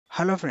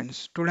Hello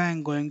friends, today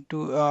I'm going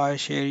to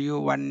share you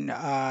one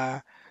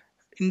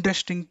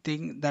interesting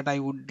thing that I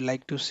would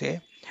like to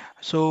say.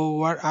 So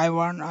what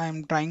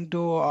I'm trying to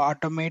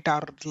automate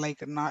or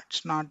like not,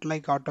 it's not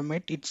like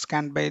automate, it's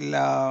can be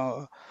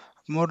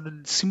more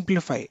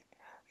simplify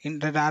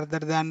rather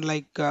than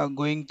like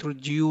going through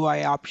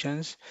GUI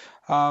options.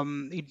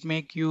 It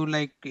make you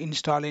like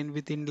install in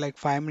within like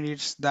 5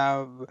 minutes.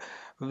 The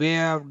way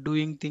of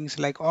doing things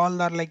like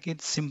all are like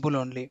it's simple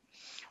only.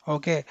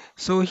 Okay,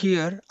 so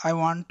here I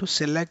want to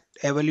select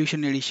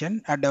evolution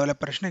edition a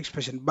developer edition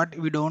expression, but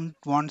we don't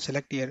want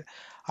select here.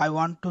 I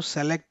want to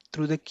select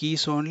through the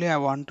keys only. I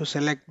want to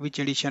select which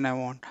edition I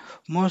want.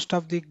 Most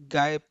of the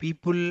guy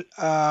people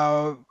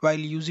while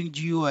using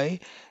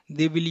GUI,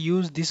 they will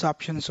use these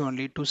options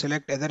only to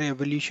select either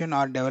evolution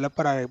or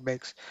developer or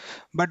apex.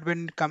 But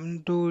when it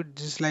come to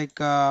this like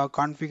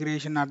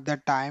configuration at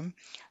that time,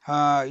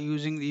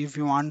 using if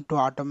you want to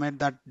automate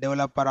that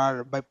developer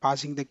or by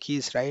passing the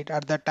keys right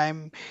at that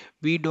time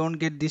we don't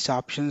get these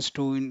options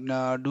to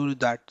do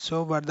that.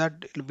 So for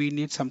that we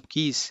need some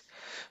keys.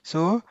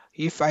 So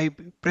if I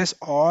press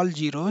all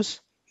zeros,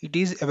 it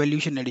is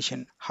evolution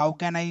edition. How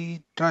can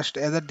I trust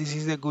whether this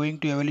is going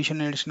to evolution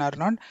edition or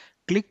not?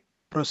 Click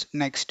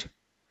next.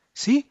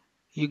 See,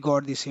 you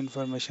got this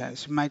information.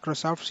 It's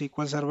Microsoft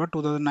SQL Server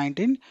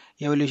 2019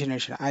 evolution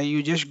edition.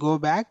 You just go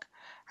back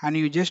and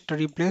you just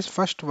replace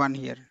first one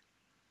here.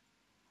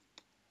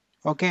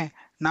 Okay,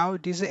 now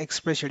it is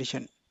Express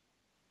edition.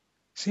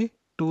 See,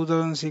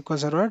 2000 SQL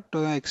Server to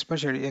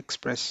the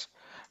Express.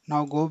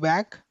 Now go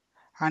back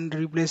and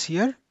replace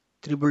here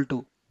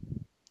 222.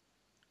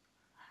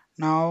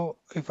 Now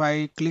if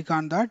I click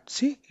on that,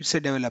 see it's a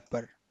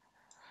developer.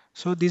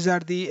 So these are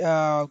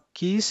the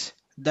keys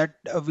that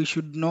we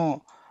should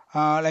know.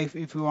 Like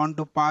if you want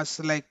to pass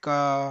like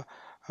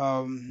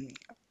um,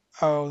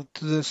 through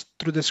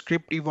the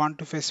script you want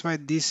to specify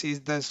this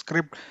is the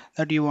script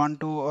that you want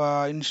to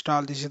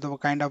install. This is the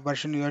kind of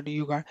version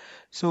you got.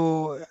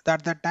 So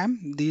at that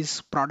time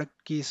these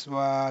product keys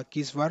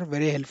were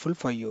very helpful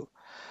for you.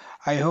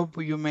 I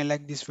hope you may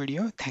like this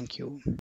video. Thank you.